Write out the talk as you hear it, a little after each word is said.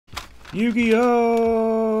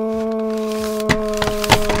Yu-Gi-Oh!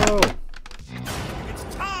 It's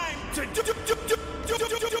time to do.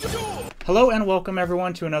 Hello and welcome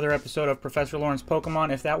everyone to another episode of Professor Lawrence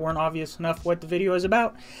Pokemon. If that weren't obvious enough what the video is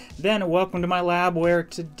about, then welcome to my lab where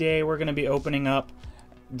today we're going to be opening up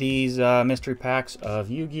these mystery packs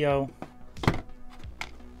of Yu-Gi-Oh!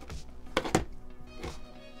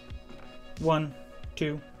 1,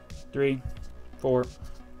 2, 3, 4,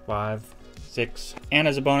 5, 6. And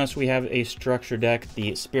as a bonus, we have a structure deck,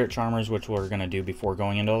 the Spirit Charmers, which we're going to do before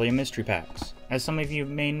going into all the mystery packs. As some of you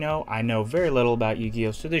may know, I know very little about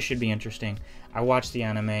Yu-Gi-Oh! So this should be interesting. I watch the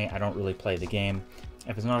anime, I don't really play the game.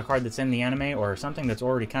 If it's not a card that's in the anime or something that's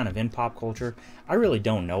already kind of in pop culture, I really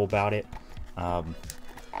don't know about it.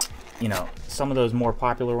 You know, some of those more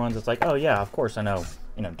popular ones, it's like, oh yeah, of course I know,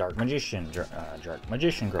 you know, Dark Magician, Dark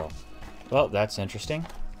Magician Girl. Well, that's interesting.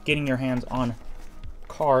 Getting your hands on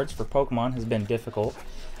cards for Pokemon has been difficult.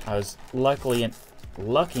 I was lucky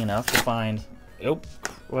enough to find, oh,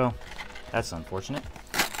 well, that's unfortunate.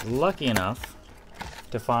 Lucky enough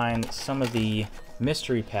to find some of the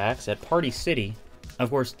mystery packs at Party City. Of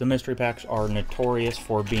course, the mystery packs are notorious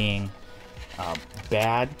for being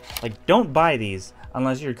bad. Like, don't buy these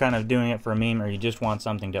unless you're kind of doing it for a meme or you just want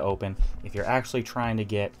something to open. If you're actually trying to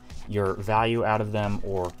get your value out of them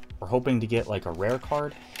or hoping to get like a rare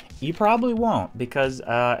card, you probably won't, because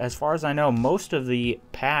as far as I know, most of the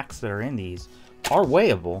packs that are in these are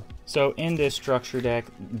weighable. So in this structure deck,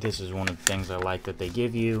 this is one of the things I like that they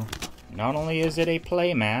give you. Not only is it a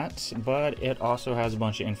playmat, but it also has a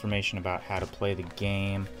bunch of information about how to play the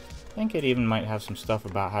game. I think it even might have some stuff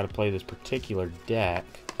about how to play this particular deck.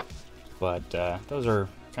 But those are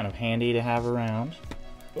kind of handy to have around.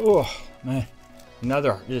 Oh, man.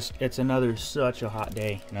 It's another such a hot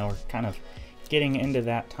day. Now we're kind of getting into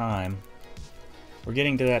that time. We're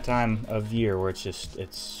getting to that time of year where it's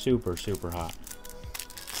super, super hot.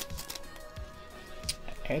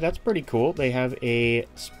 Hey, that's pretty cool. They have a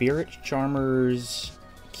Spirit Charmers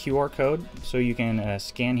QR code, so you can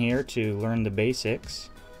scan here to learn the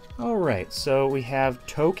basics. Alright, so we have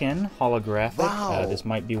Token Holographic. Wow. This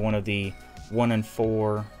might be one of the 1 in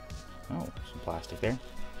 4... Oh, some plastic there.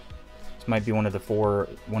 This might be one of the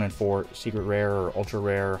 1 in 4 secret rare or ultra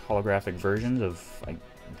rare holographic versions of, I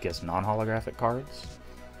guess, non-holographic cards.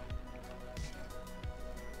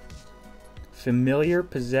 Familiar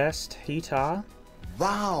Possessed Hita.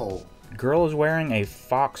 Wow. Girl is wearing a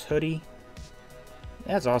fox hoodie.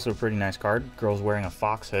 That's also a pretty nice card. Girl's wearing a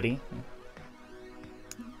fox hoodie.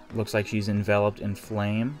 Looks like she's enveloped in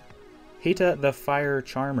flame. Hita the Fire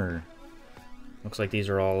Charmer. Looks like these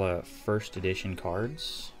are all first edition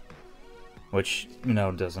cards, which, you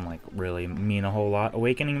know, doesn't like really mean a whole lot.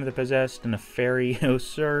 Awakening of the Possessed and a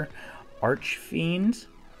Fairy-Osur Archfiend.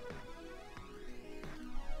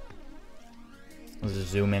 Let's just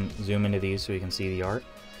zoom into these so we can see the art.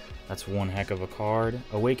 That's one heck of a card.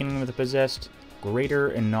 Awakening of the Possessed,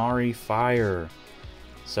 Greater Inari Fire.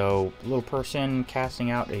 So, little person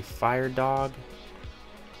casting out a fire dog.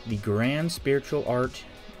 The Grand Spiritual Art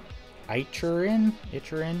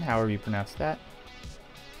Ichirin, however you pronounce that.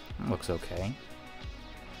 Looks okay.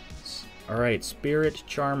 Alright, Spirit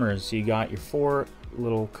Charmers. So you got your 4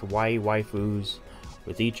 little kawaii waifus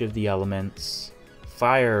with each of the elements.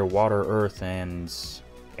 Fire, water, earth, and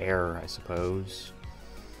air, I suppose.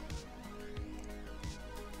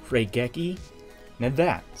 Freigeki. Now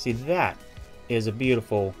that is a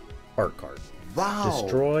beautiful art card. Wow.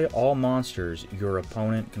 Destroy all monsters your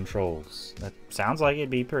opponent controls. That sounds like it'd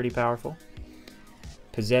be pretty powerful.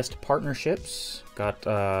 Possessed Partnerships. Got,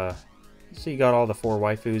 so you got all the 4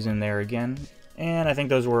 waifus in there again. And I think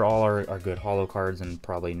those were all our good holo cards, and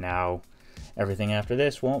probably now everything after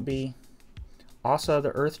this won't be. Asa the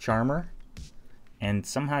Earth Charmer. And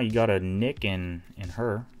somehow you got a nick in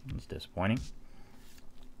her. That's disappointing.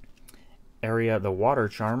 Area the Water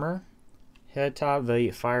Charmer. Heta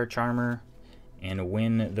the Fire Charmer. And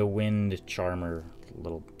Win the Wind Charmer.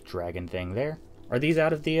 Little dragon thing there. Are these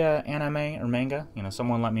out of the anime or manga? You know,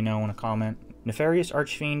 someone let me know in a comment. Nefarious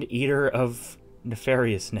Archfiend, Eater of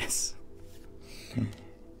Nefariousness.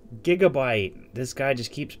 Gigabyte. This guy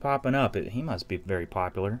just keeps popping up. He must be very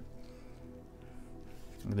popular.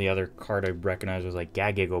 The other card I recognized was like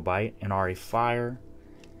Gigabyte. Inari Fire.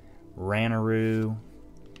 Ranaru.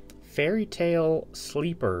 Fairy Tale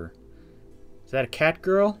Sleeper. Is that a cat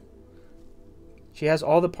girl? She has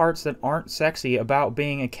all the parts that aren't sexy about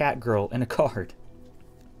being a cat girl in a card.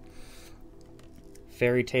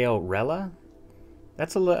 Fairy Tale Rella.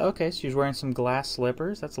 That's a little... Okay, so she's wearing some glass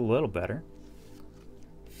slippers. That's a little better.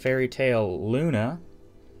 Fairy Tale Luna.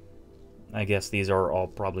 I guess these are all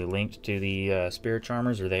probably linked to the spirit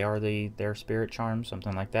charmers, or they are their spirit charms,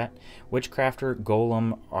 something like that. Witchcrafter,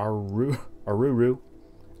 Golem, Aruru.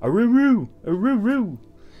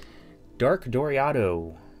 Dark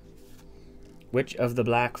Doriado. Witch of the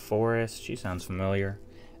Black Forest. She sounds familiar.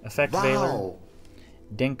 Effect Veiler.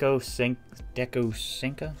 Deco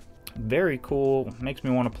Senka. Very cool. Makes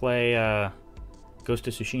me want to play Ghost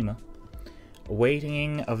of Tsushima.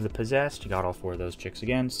 Awakening of the Possessed. You got all 4 of those chicks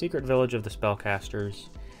again. Secret Village of the Spellcasters.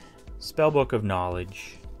 Spellbook of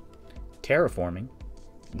Knowledge. Terraforming.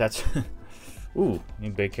 That's... Ooh,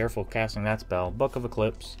 need to be careful casting that spell. Book of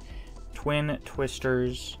Eclipse. Twin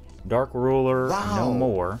Twisters. Dark Ruler. No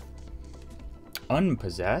more.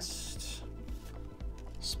 Unpossessed.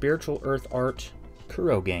 Spiritual Earth Art.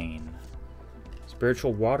 Kurogain.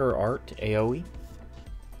 Spiritual Water Art. Aoi.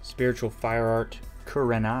 Spiritual Fire Art.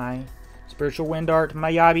 Kurenai. Spiritual Wind Art.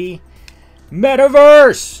 Mayabi.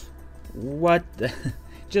 Metaverse! What the...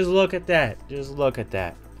 Just look at that. Just look at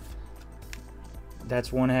that.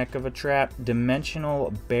 That's one heck of a trap.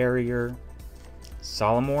 Dimensional Barrier.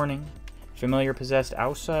 Solemn Warning. Familiar Possessed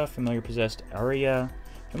Ausa. Familiar Possessed Aria.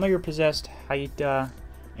 Familiar Possessed Haita.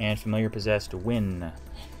 And Familiar Possessed Win.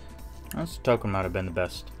 This token might have been the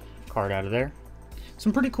best card out of there.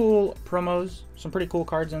 Some pretty cool promos. Some pretty cool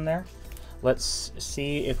cards in there. Let's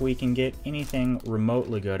see if we can get anything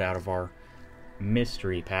remotely good out of our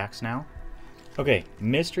mystery packs now. Okay,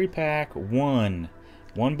 mystery pack 1.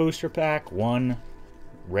 1 booster pack, 1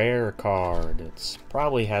 rare card. It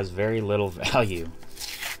probably has very little value.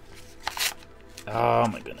 Oh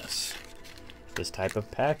my goodness. This type of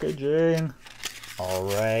packaging.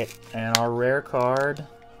 Alright, and our rare card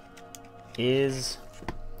is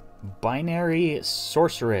Binary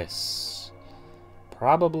Sorceress.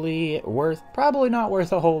 Probably not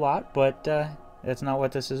worth a whole lot, but that's not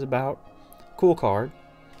what this is about. Cool card.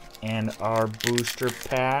 And our booster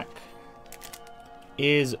pack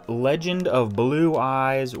is Legend of Blue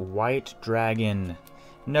Eyes White Dragon.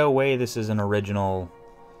 No way this is an original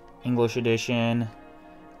English edition.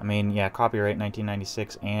 I mean, yeah, copyright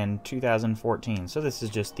 1996 and 2014. So this is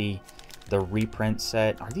just the reprint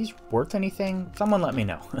set. Are these worth anything? Someone let me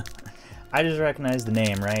know. I just recognize the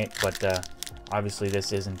name, right? But obviously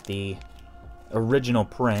this isn't the original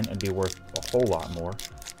print. It'd be worth a whole lot more.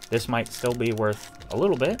 This might still be worth a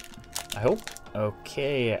little bit, I hope.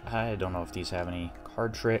 Okay, I don't know if these have any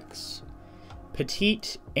card tricks.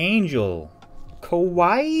 Petite Angel.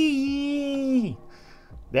 Kawaii!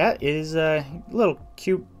 That is a little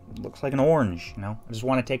cute. Looks like an orange, you know? I just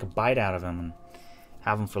want to take a bite out of him and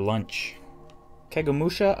have him for lunch.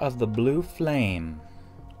 Kegamusha of the Blue Flame.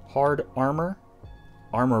 Hard Armor.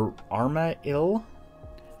 Armail.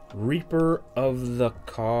 Reaper of the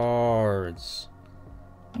Cards.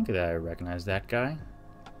 I think that I recognize that guy.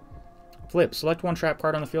 Flip. Select 1 trap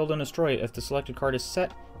card on the field and destroy it. If the selected card is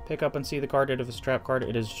set, pick up and see the card. If it's a trap card,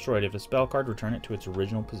 it is destroyed. If it's a spell card, return it to its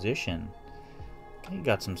original position. Okay, you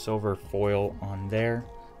got some silver foil on there.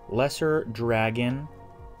 Lesser Dragon.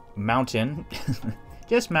 Mountain.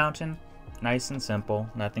 Just mountain. Nice and simple.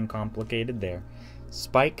 Nothing complicated there.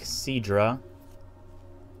 Spike Seadra.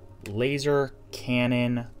 Laser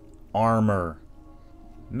Cannon Armor.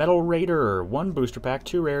 Metal Raider. 1 booster pack,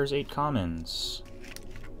 2 rares, 8 commons.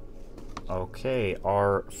 Okay,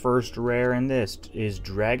 our first rare in this is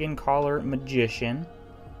Dragon Collar Magician.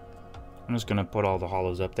 I'm just going to put all the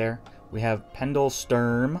hollows up there. We have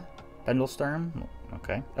Pendlesturm. Pendlesturm?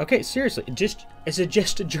 Okay. Okay, seriously, it's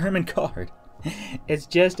just a German card. It's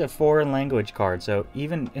just a foreign language card, so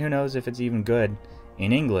even, who knows if it's even good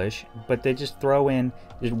in English, but they just throw in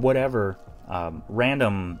just whatever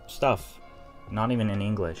random stuff, not even in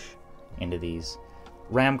English, into these.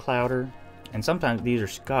 Ram Clouder, and sometimes these are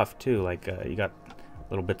scuffed too, like you got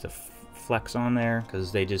little bits of flecks on there,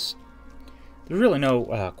 because there's really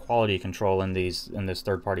no quality control in this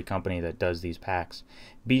third-party company that does these packs.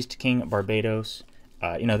 Beast King Barbados,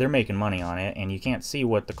 you know, they're making money on it, and you can't see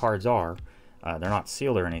what the cards are. They're not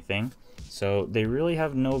sealed or anything, so they really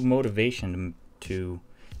have no motivation to...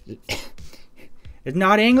 It's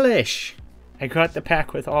not English! I got the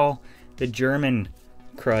pack with all the German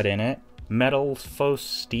crud in it. Metal Fos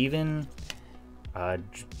Steven,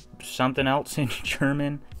 something else in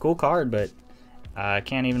German. Cool card, but I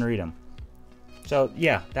can't even read them. So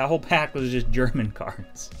yeah, that whole pack was just German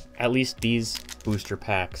cards. At least these booster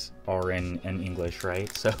packs are in English,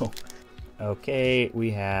 right? So, okay,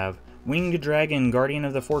 we have Winged Dragon, Guardian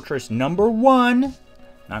of the Fortress, number 1,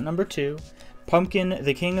 not number 2. Pumpkin,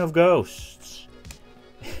 the King of Ghosts.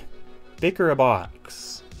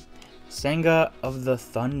 Bickerbox. Senga of the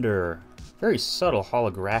Thunder. Very subtle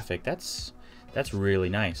holographic. That's That's really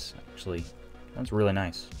nice, actually. That's really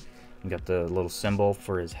nice. You got the little symbol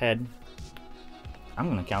for his head. I'm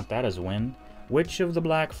going to count that as a win. Witch of the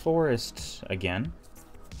Black Forest again.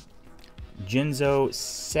 Jinzo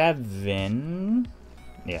 7.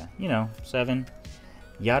 Yeah, you know, 7.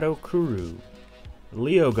 Yadokuru.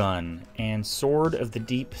 Leogun. And Sword of the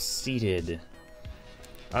Deep-Seated.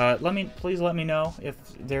 Please let me know if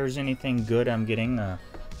there's anything good I'm getting. Yeah,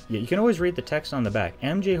 you can always read the text on the back.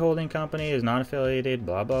 MJ Holding Company is not affiliated,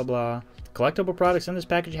 blah, blah, blah. Collectible products in this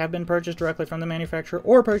package have been purchased directly from the manufacturer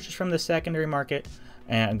or purchased from the secondary market.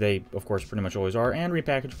 And they, of course, pretty much always are. And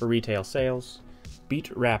repackaged for retail sales. Beat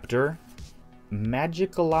Raptor.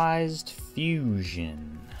 Magicalized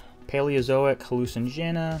Fusion. Paleozoic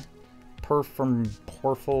Hallucinogena.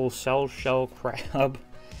 Porphyral Cell Shell Crab.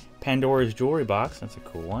 Pandora's Jewelry Box. That's a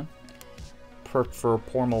cool one.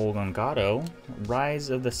 Pormal Gongato. Rise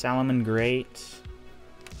of the Salomon Great.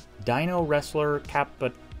 Dino Wrestler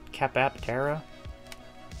Capaptera.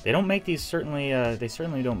 They don't make these they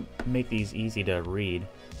certainly don't make these easy to read.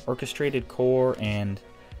 Orchestrated Core and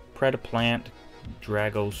Predaplant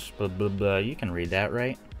Dragos blah blah blah. You can read that,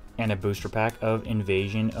 right? And a booster pack of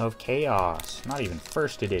Invasion of Chaos. Not even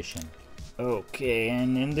first edition. Okay,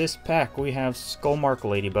 and in this pack we have Skullmark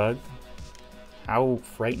Ladybug. How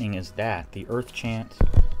frightening is that? The Earth Chant.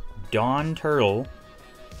 Dawn Turtle.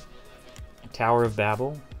 Tower of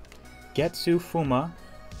Babel. Getsu Fuma.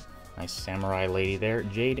 Nice samurai lady there.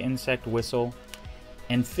 Jade Insect Whistle.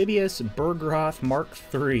 Amphibious Bergroth Mark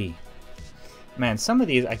III. Man, some of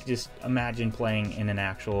these I could just imagine playing in an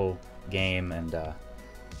actual game. And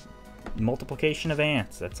multiplication of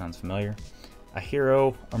ants. That sounds familiar. A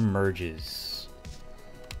hero emerges.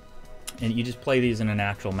 And you just play these in an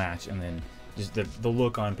actual match, and then just the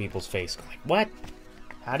look on people's face. Like, what?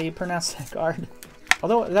 How do you pronounce that card?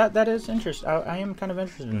 Although, that is interesting. I am kind of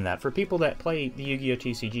interested in that. For people that play the Yu-Gi-Oh!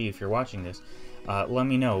 TCG, if you're watching this, let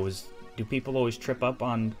me know. Do people always trip up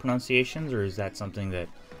on pronunciations, or is that something that,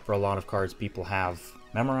 for a lot of cards, people have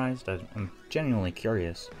memorized? I'm genuinely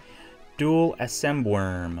curious. Dual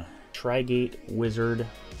Assembworm. Trigate Wizard.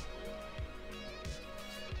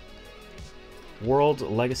 World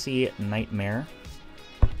Legacy Nightmare.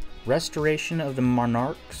 Restoration of the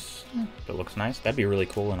Monarchs. That looks nice. That'd be really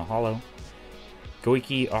cool in a holo.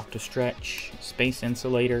 Goiki Octostretch. Space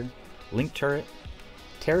Insulator. Link Turret.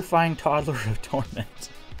 Terrifying Toddler of Torment.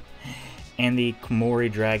 And the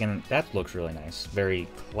Komori Dragon. That looks really nice. Very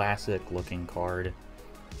classic looking card.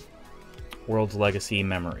 World's Legacy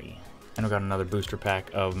Memory. And we got another booster pack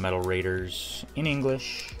of Metal Raiders in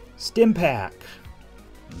English. Stim Pack.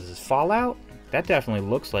 This is Fallout? That definitely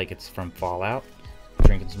looks like it's from Fallout.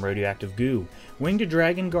 Drinking some radioactive goo. Winged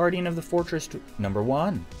Dragon, Guardian of the Fortress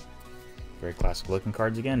 #1. Very classic looking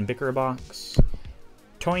cards again. Bicker Box.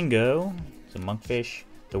 Toingo. Some Monkfish.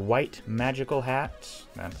 The White Magical Hat.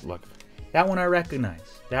 Look. That one I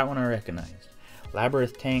recognize. That one I recognize.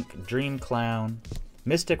 Labyrinth Tank. Dream Clown.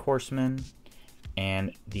 Mystic Horseman.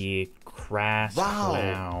 And the Crass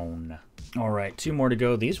Clown. Alright, 2 more to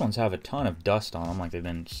go. These ones have a ton of dust on them, like they've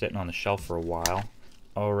been sitting on the shelf for a while.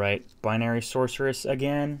 Alright, Binary Sorceress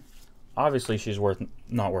again. Obviously she's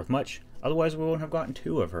not worth much. Otherwise we wouldn't have gotten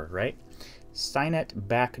 2 of her, right? Signet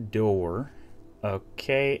Backdoor.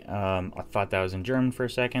 Okay, I thought that was in German for a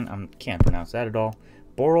second. I can't pronounce that at all.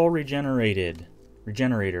 Boral Regenerator.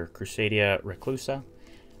 Crusadia Reclusa.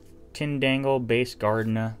 Tindangle Base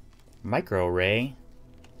Gardener. Micro Ray.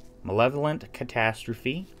 Malevolent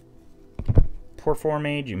Catastrophe.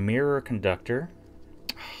 Porformage Mirror Conductor.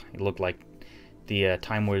 He looked like the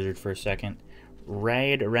Time Wizard for a second.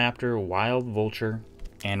 Raid Raptor Wild Vulture.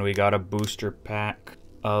 And we got a booster pack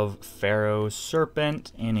of Pharaoh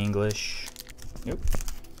Serpent in English. Yep.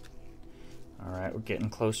 Alright, we're getting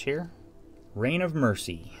close here. Reign of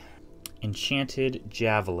Mercy. Enchanted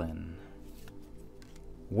Javelin.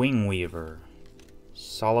 Wingweaver.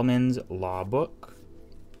 Solomon's Law Book.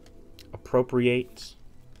 Appropriate.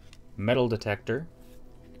 Metal Detector.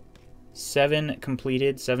 7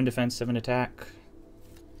 completed. 7 defense, 7 attack.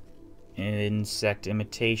 Insect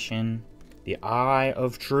Imitation. The Eye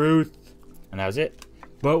of Truth. And that was it.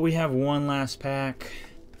 But we have one last pack.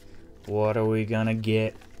 What are we gonna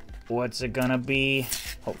get? What's it gonna be?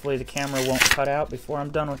 Hopefully the camera won't cut out before I'm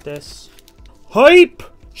done with this. Hype!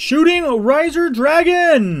 Shooting a Riser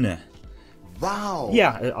Dragon! Wow!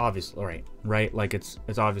 Yeah, obviously, right? Like it's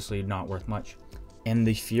obviously not worth much. And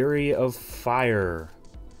the Fury of Fire.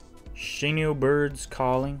 Shinyu Bird's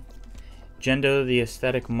Calling. Gendo the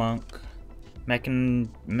Aesthetic Monk.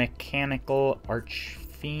 Mechanical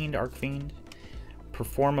Archfiend.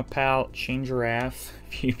 Performapal Chain Giraffe.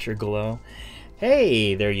 Future Glow.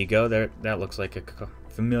 Hey, there you go. There, that looks like a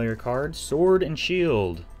familiar card. Sword and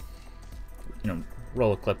Shield. You know,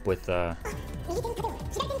 roll a clip with Now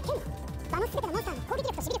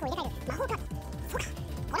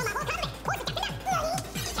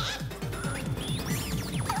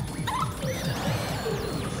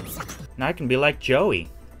I can be like Joey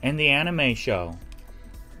in the anime show.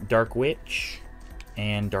 Dark Witch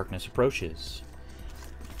and Darkness Approaches.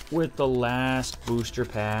 With the last booster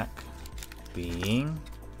pack being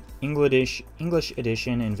English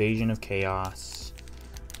Edition Invasion of Chaos.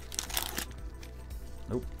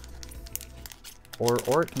 Nope.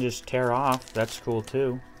 Or it can just tear off. That's cool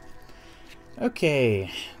too.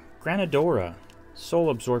 Okay. Granadora. Soul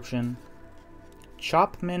Absorption.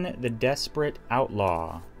 Chopman the Desperate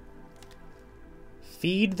Outlaw.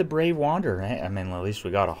 Feed the Brave Wanderer. I mean, at least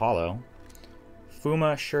we got a holo.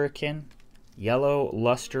 Fuma Shuriken. Yellow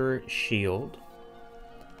Luster Shield.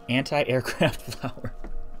 Anti-Aircraft Flower.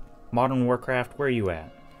 Modern Warcraft, where are you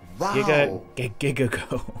at? Wow.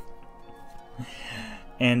 Gigago.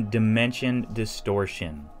 And Dimension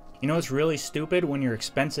Distortion. You know, it's really stupid when your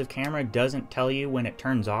expensive camera doesn't tell you when it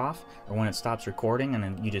turns off or when it stops recording, and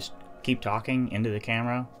then you just keep talking into the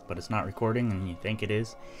camera, but it's not recording and you think it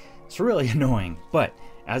is. It's really annoying. But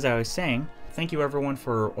as I was saying, thank you everyone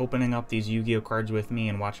for opening up these Yu-Gi-Oh cards with me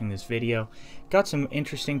and watching this video. Got some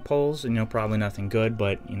interesting pulls, you know, probably nothing good,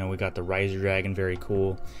 but you know, we got the Riser Dragon, very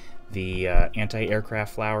cool. The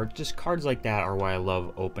Anti-Aircraft Flower, just cards like that are why I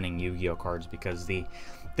love opening Yu-Gi-Oh cards, because they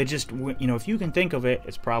just, you know, if you can think of it,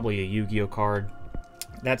 it's probably a Yu-Gi-Oh card.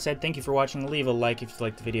 That said, thank you for watching. Leave a like if you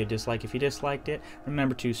liked the video, dislike if you disliked it.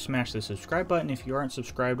 Remember to smash the subscribe button if you aren't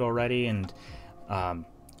subscribed already, and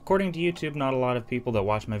according to YouTube, not a lot of people that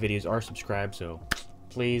watch my videos are subscribed, so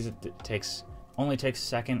please, it only takes a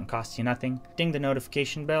second and costs you nothing. Ding the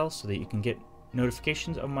notification bell so that you can get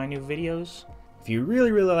notifications of my new videos. If you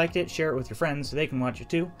really liked it, share it with your friends so they can watch it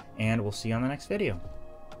too, and we'll see you on the next video.